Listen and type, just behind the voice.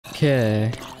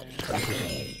Okay.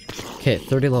 Okay,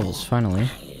 30 levels, finally.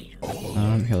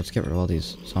 Here, let's get rid of all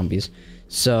these zombies.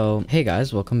 So, hey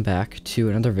guys, welcome back to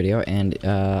another video, and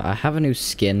I have a new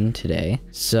skin today.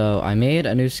 So, I made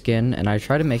a new skin, and I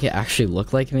try to make it actually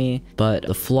look like me, but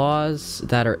the flaws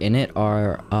that are in it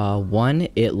are, one,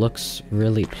 it looks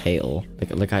really pale.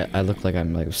 Like I look like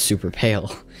I'm, like, super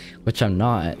pale, which I'm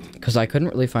not, because I couldn't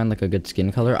really find, like, a good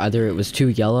skin color. Either it was too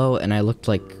yellow, and I looked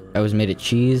like I was made of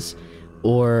cheese,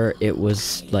 or it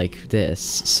was like this.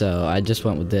 So, I just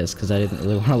went with this, because I didn't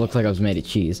really want to look like I was made of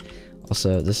cheese.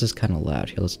 Also, this is kind of loud.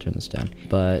 Here, let's turn this down.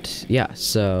 But yeah,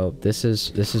 so this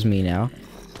is me now,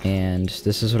 and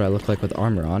this is what I look like with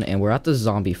armor on. And we're at the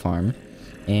zombie farm,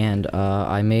 and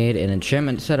I made an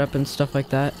enchantment setup and stuff like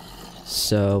that.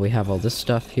 So we have all this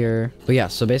stuff here. But yeah,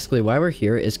 so basically why we're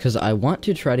here is because I want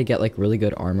to try to get like really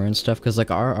good armor and stuff, because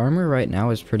like our armor right now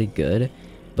is pretty good,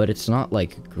 but it's not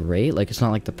like great. Like it's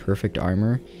not like the perfect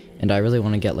armor. And I really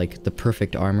want to get like the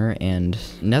perfect armor. And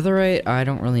netherite, I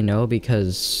don't really know,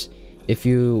 because if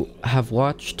you have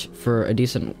watched for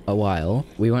a while,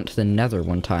 we went to the nether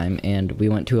one time, and we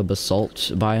went to a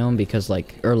basalt biome because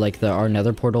our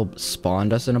nether portal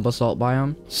spawned us in a basalt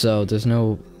biome. So there's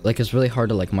no, like, it's really hard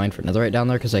to like mine for netherite down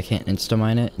there because I can't insta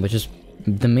mine it, which is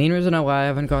the main reason why I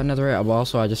haven't gotten netherite.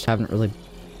 Also, I just haven't really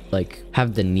like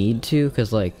have the need to,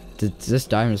 because like this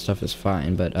diamond stuff is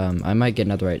fine, but I might get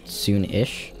netherite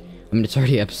soon-ish. I mean, it's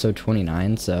already episode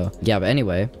 29, so yeah. But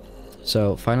anyway,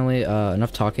 so finally,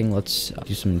 enough talking, let's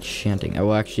do some enchanting. I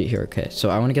will actually here, okay, so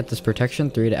I want to get this protection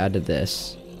 3 to add to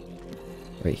this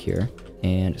right here.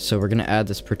 And so we're gonna add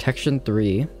this protection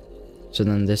 3, so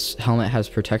then this helmet has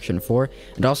protection 4.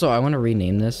 And also I want to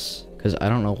rename this, because I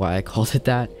don't know why I called it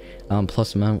that.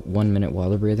 Plus 1 minute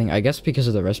water breathing, I guess because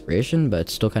of the respiration, but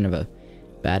it's still kind of a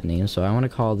bad name. So I want to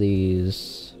call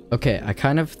these, okay, I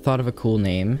kind of thought of a cool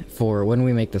name for when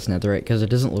we make this netherite, because it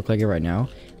doesn't look like it right now.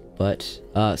 But,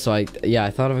 so I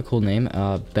thought of a cool name,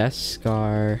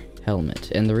 Beskar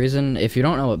Helmet. And the reason, if you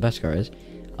don't know what Beskar is,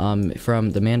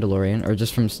 from The Mandalorian, or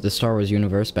just from the Star Wars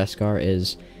universe, Beskar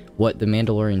is what the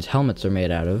Mandalorian's helmets are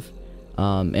made out of.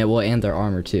 And their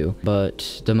armor too.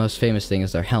 But the most famous thing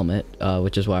is their helmet,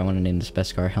 which is why I want to name this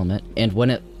Beskar Helmet. And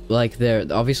when it, like,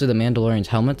 obviously the Mandalorian's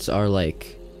helmets are,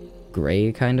 like,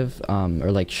 gray, kind of,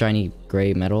 or, like, shiny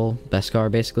gray metal, Beskar,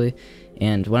 basically.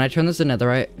 And when I turn this to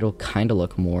netherite, it'll kind of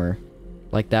look more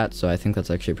like that, so I think that's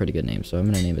actually a pretty good name, so I'm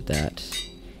gonna name it that.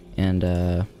 And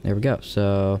there we go.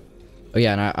 So, oh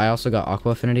yeah, and I also got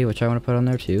aqua affinity, which I want to put on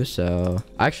there too. So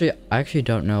I actually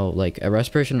don't know, like, a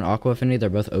respiration and aqua affinity,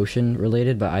 they're both ocean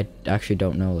related, but I actually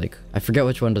don't know, like, I forget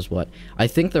which one does what. I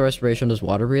think the respiration does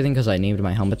water breathing because I named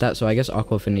my helmet that, so I guess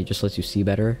aqua affinity just lets you see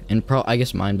better, and I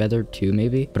guess mine better too,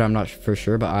 maybe, but I'm not for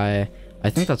sure. But I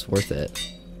think that's worth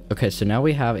it. Okay, so now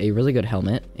we have a really good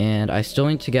helmet, and I still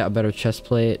need to get a better chest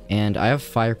plate, and I have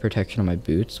fire protection on my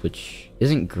boots, which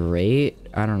isn't great.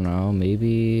 I don't know,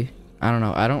 maybe, I don't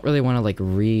know. I don't really want to like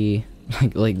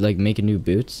make a new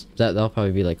boots. That'll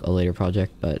probably be like a later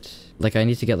project, but like I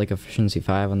need to get like efficiency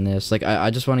 5 on this. Like I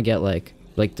just want to get like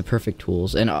the perfect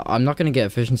tools, and I'm not going to get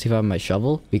efficiency 5 on my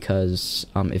shovel, because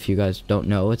if you guys don't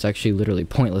know, it's actually literally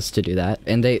pointless to do that.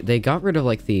 And they got rid of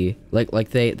like the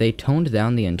they toned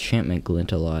down the enchantment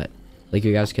glint a lot, like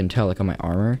you guys can tell, like on my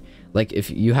armor. Like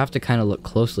if you have to kind of look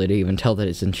closely to even tell that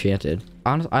it's enchanted.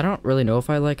 Honestly, I don't really know if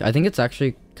I think it's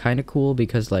actually kind of cool,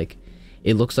 because like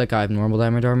it looks like I have normal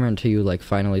diamond armor until you like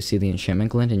finally see the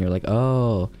enchantment glint, and you're like,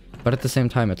 oh. But at the same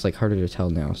time, it's like harder to tell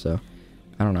now, so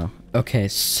I don't know. Okay,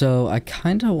 so I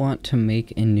kind of want to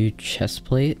make a new chest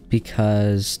plate,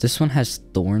 because this one has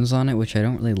thorns on it, which I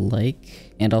don't really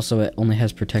like, and also it only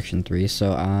has protection 3.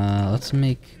 So let's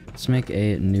make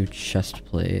a new chest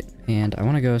plate, and I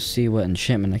want to go see what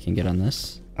enchantment I can get on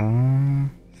this.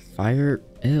 Fire,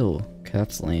 ew. Okay,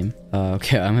 that's lame.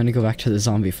 Okay, I'm gonna go back to the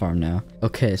zombie farm now.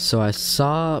 Okay, so I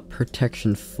saw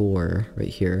protection 4 right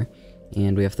here,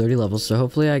 and we have 30 levels, so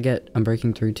hopefully I get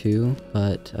Unbreaking 3 too,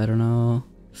 but I don't know.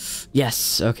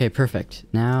 Yes, okay, perfect.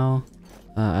 Now,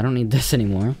 I don't need this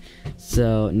anymore.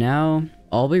 So now,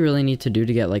 all we really need to do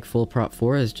to get like full prop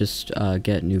 4 is just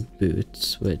get new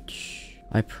boots, which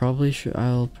I'll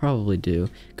probably do.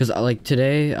 Because like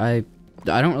today, I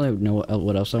don't really know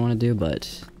what else I want to do,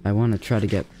 but I want to try to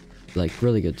get like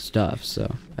really good stuff.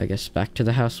 So I guess back to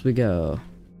the house we go.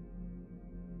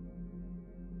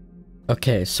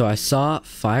 Okay, so I saw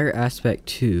fire aspect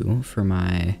 2 for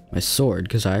my sword,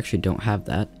 because I actually don't have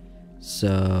that.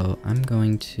 So I'm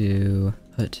going to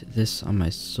put this on my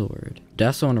sword. I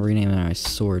also want to rename my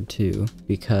sword too,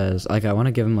 because like I want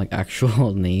to give them like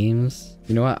actual names.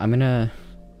 You know what? I'm gonna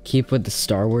keep with the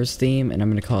Star Wars theme, and I'm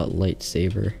gonna call it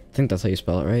lightsaber. I think that's how you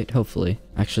spell it, right? Hopefully.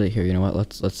 Actually, here, you know what?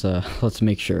 Let's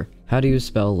make sure. How do you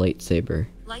spell lightsaber?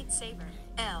 Lightsaber.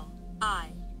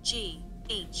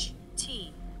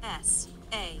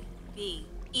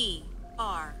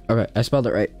 L-I-G-H-T-S-A-B-E-R. Okay, I spelled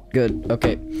it right. Good.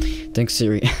 Okay. Thanks,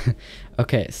 Siri.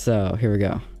 Okay, so here we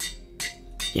go.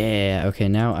 Yeah, okay,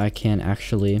 now I can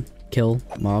actually kill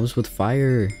mobs with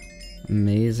fire.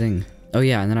 Amazing. Oh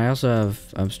yeah, and then I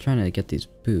was trying to get these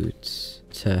boots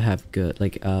to have good,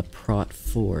 like, prot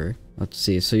 4. Let's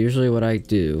see, so usually what I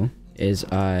do is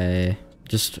I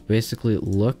just basically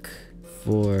look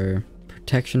for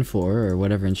protection 4 or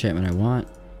whatever enchantment I want,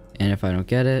 and if I don't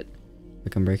get it,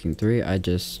 like I'm breaking 3, I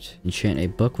just enchant a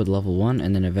book with level 1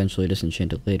 and then eventually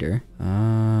disenchant it later.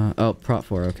 Oh, prot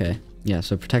 4, okay. Yeah,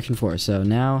 so protection 4. So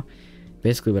now,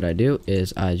 basically what I do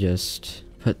is I just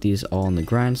put these all in the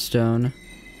grindstone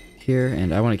here,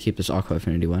 and I want to keep this aqua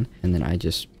affinity one, and then I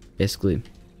just basically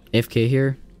AFK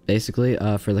here, basically,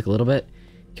 for like a little bit,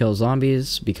 kill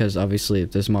zombies, because obviously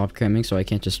there's mob cramming, so I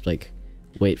can't just like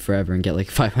wait forever and get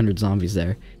like 500 zombies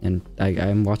there. And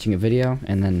I'm watching a video,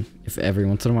 and then if every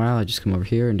once in a while I just come over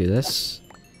here and do this,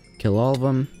 kill all of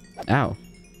them. Ow,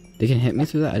 they can hit me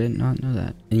through that? I did not know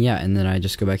that. And yeah, and then I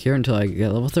just go back here until I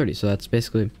get level 30. So that's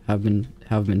basically how I've been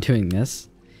doing this,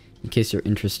 in case you're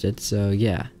interested. So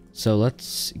yeah, so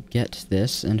let's get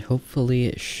this, and hopefully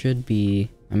it should be,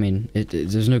 I mean,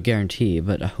 there's no guarantee,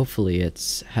 but hopefully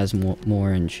it has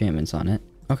more enchantments on it.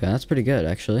 Okay, that's pretty good,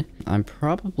 actually. I'm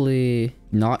probably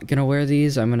not gonna wear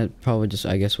these. I'm gonna probably just,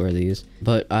 I guess, wear these.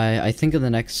 But I think in the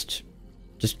next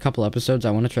just couple episodes,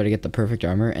 I want to try to get the perfect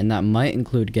armor, and that might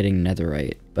include getting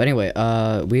netherite. But anyway,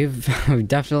 we've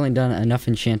definitely done enough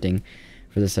enchanting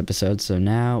for this episode, so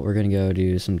now we're gonna go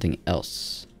do something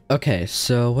else. Okay,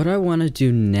 so what I want to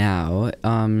do now,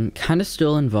 kind of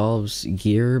still involves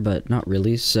gear, but not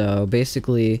really. So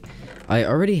basically, I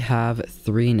already have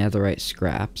 3 netherite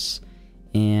scraps,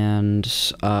 and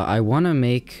I want to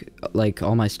make like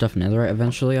all my stuff netherite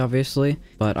eventually, obviously,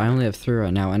 but I only have 3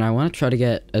 right now, and I want to try to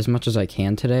get as much as I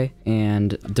can today.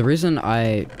 And the reason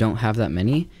I don't have that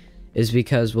many is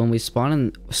because when we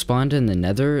spawned in the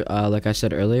nether, like I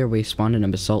said earlier, we spawned in a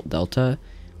basalt delta,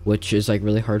 which is like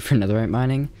really hard for netherite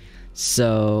mining.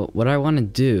 So what I want to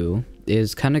do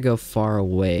is kind of go far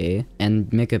away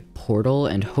and make a portal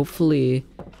and hopefully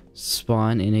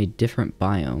spawn in a different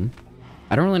biome.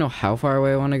 I don't really know how far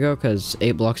away I want to go, because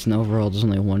 8 blocks in the overworld is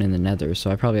only 1 in the nether, so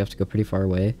I probably have to go pretty far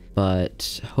away.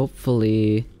 But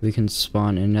hopefully we can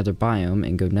spawn in another biome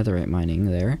and go netherite mining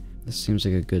there. This seems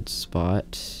like a good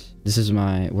spot. This is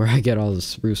where I get all the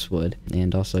spruce wood.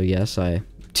 And also, yes, I'm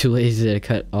too lazy to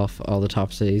cut off all the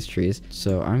tops of these trees.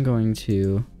 So I'm going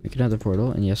to make another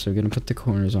portal, and yes, I'm going to put the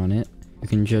corners on it. You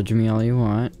can judge me all you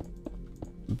want,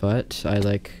 but I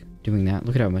like doing that.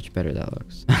 Look at how much better that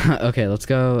looks. Okay, let's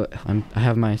go. I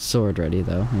have my sword ready,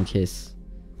 though, in case.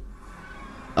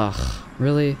 Ugh,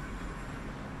 really?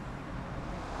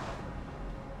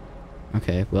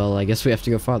 Okay, well, I guess we have to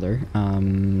go farther.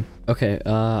 Okay,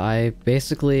 I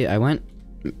went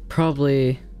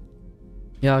probably,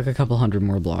 yeah, like a couple hundred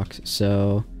more blocks,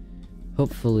 so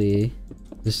hopefully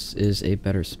this is a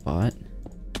better spot.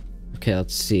 Okay,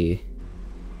 let's see.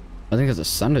 I think it's a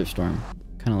thunderstorm.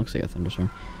 Kind of looks like a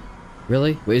thunderstorm.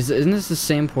 Really? Wait, isn't this the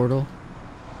same portal?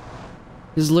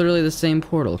 This is literally the same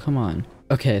portal, come on.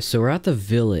 Okay, so we're at the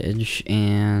village,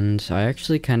 and I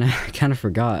actually kind of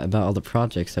forgot about all the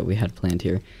projects that we had planned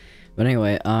here. But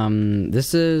anyway,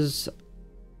 this is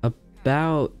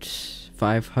about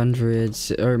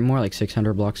 500, or more like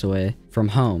 600 blocks away from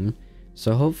home.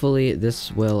 So hopefully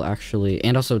this will actually,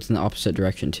 and also it's in the opposite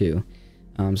direction too.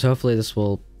 So hopefully this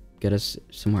will get us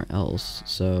somewhere else.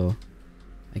 So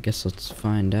I guess let's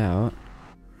find out.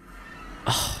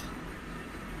 Oh,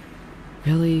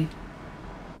 really?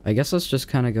 I guess let's just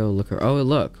kind of go look. Oh,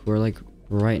 look, we're like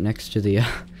right next to the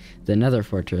the nether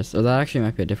fortress. Oh, that actually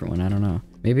might be a different one. I don't know.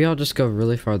 Maybe I'll just go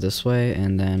really far this way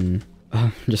and then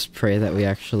just pray that we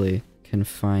actually can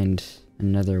find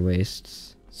nether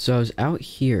wastes. So I was out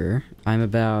here. I'm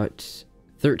about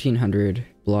 1,300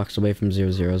 blocks away from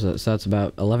 0, 0. So that's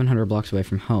about 1,100 blocks away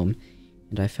from home.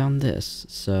 And I found this.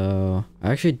 So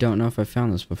I actually don't know if I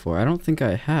found this before. I don't think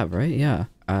I have, right? Yeah.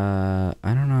 I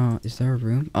don't know. Is there a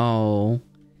room? Oh,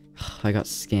 I got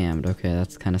scammed. Okay,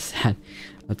 that's kind of sad.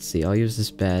 Let's see. I'll use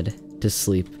this bed to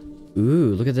sleep.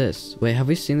 Ooh, look at this. Wait, have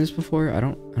we seen this before? I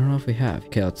don't know if we have.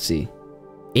 Okay, let's see.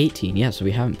 18. Yeah, so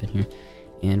we haven't been here.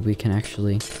 And we can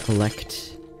actually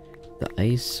collect the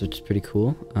ice, which is pretty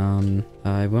cool.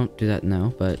 I won't do that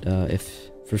now, but if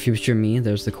for future me,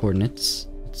 there's the coordinates.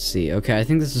 Let's see. Okay, I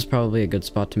think this is probably a good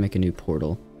spot to make a new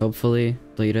portal. Hopefully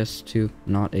lead us to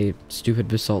not a stupid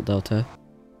basalt delta.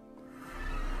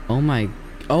 Oh my,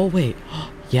 oh wait,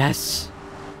 yes.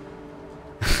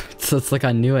 So it's like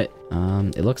I knew it.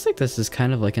 It looks like this is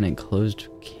kind of like an enclosed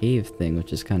cave thing,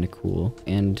 which is kind of cool.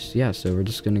 And yeah, so we're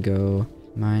just gonna go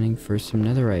mining for some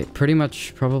netherite. Pretty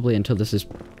much probably until this is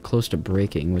close to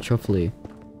breaking, which hopefully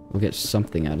we'll get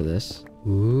something out of this.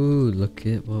 Ooh, look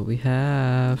at what we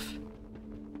have.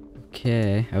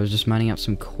 Okay, I was just mining out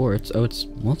some quartz. Oh, it's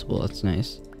multiple, that's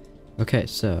nice. Okay,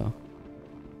 so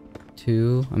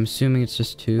 2, I'm assuming it's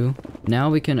just 2. Now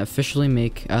we can officially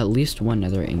make at least 1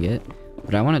 nether ingot,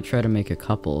 but I want to try to make a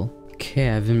couple. Okay,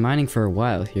 I've been mining for a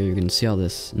while here. You can see all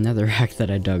this netherrack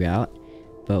that I dug out,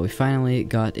 but we finally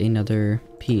got another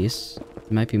piece.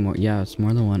 It might be more. Yeah, it's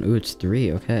more than 1. Ooh, it's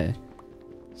 3. Okay,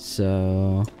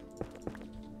 so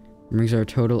brings our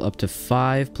total up to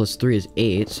 5 plus 3 is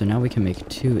 8. So now we can make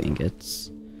 2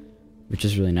 ingots, which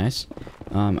is really nice.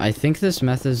 I think this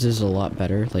method is a lot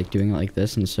better, like doing it like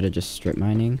this instead of just strip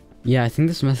mining. Yeah, I think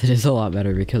this method is a lot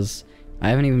better because I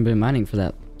haven't even been mining for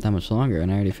that much longer,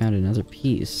 and I already found another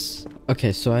piece.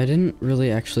 Okay, so I didn't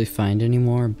really actually find any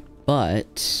more,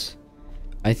 but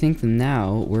I think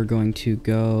now we're going to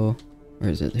go. Where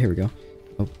is it? Here we go.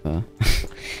 Oh,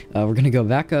 we're gonna go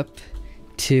back up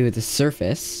to the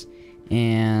surface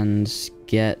and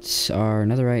get our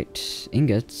netherite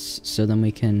ingots, so then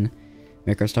we can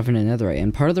make our stuff into netherite.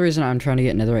 And part of the reason I'm trying to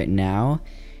get netherite now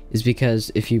is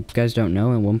because, if you guys don't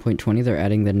know, in 1.20 they're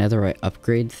adding the netherite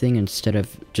upgrade thing instead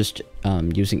of just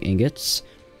using ingots,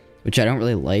 which I don't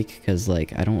really like, because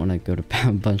like I don't want to go to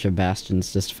a bunch of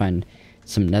bastions just to find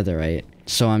some netherite.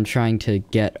 So I'm trying to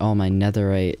get all my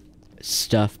netherite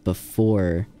stuff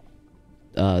before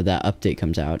that update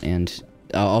comes out, and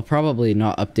I'll probably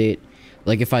not update.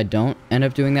 Like, if I don't end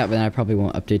up doing that, then I probably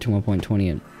won't update to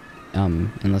 1.20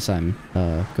 unless I'm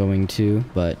going to.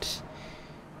 But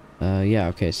yeah,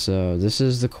 okay, so this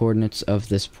is the coordinates of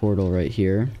this portal right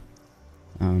here.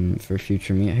 For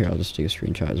future me. Here, I'll just take a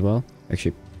screenshot as well.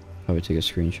 Actually, probably take a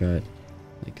screenshot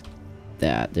like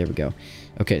that. There we go.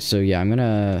 Okay, so yeah, I'm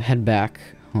gonna head back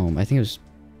home. I think it was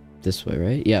this way,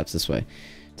 right? Yeah, it's this way.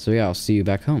 So yeah, I'll see you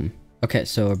back home. Okay,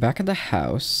 so we're back at the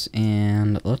house,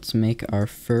 and let's make our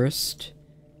first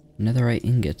netherite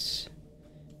ingots.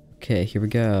 Okay, here we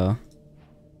go.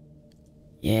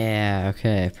 Yeah,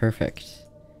 okay, perfect.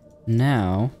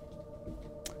 Now,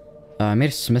 I made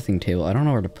a smithing table. I don't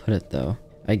know where to put it, though.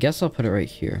 I guess I'll put it right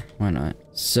here. Why not?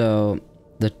 So,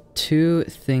 the 2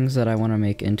 things that I want to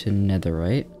make into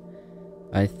netherite,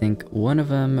 I think one of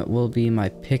them will be my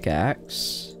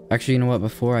pickaxe. Actually, you know what?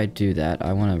 Before I do that,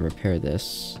 I want to repair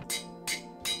this.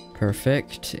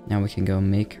 Perfect. Now we can go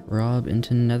make Rob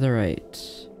into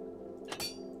netherite.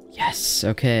 Yes!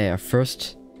 Okay, our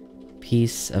first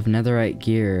piece of netherite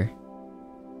gear.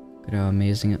 Look at how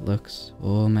amazing it looks.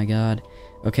 Oh my god.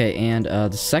 Okay, and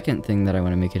the second thing that I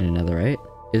want to make into netherite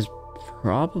is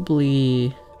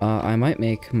probably... I might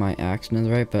make my axe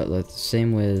netherite, but like the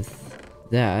same with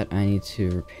that, I need to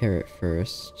repair it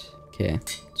first. Okay,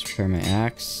 let's repair my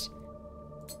axe.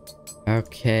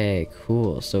 Okay,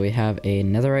 cool. So we have a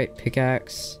netherite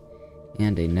pickaxe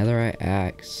and a netherite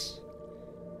axe.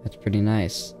 That's pretty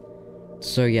nice.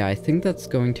 So yeah, I think that's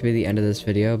going to be the end of this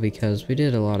video because we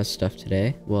did a lot of stuff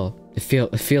today. Well, it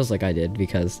feels like I did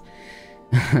because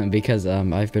because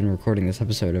I've been recording this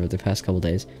episode over the past couple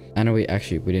days. I know we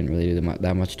didn't really do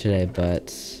that much today,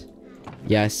 but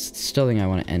yeah, I still think I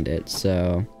want to end it.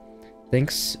 So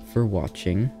thanks for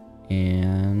watching,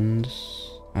 and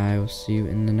I will see you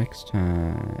in the next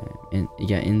time. In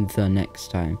the next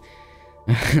time.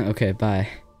 Okay, bye.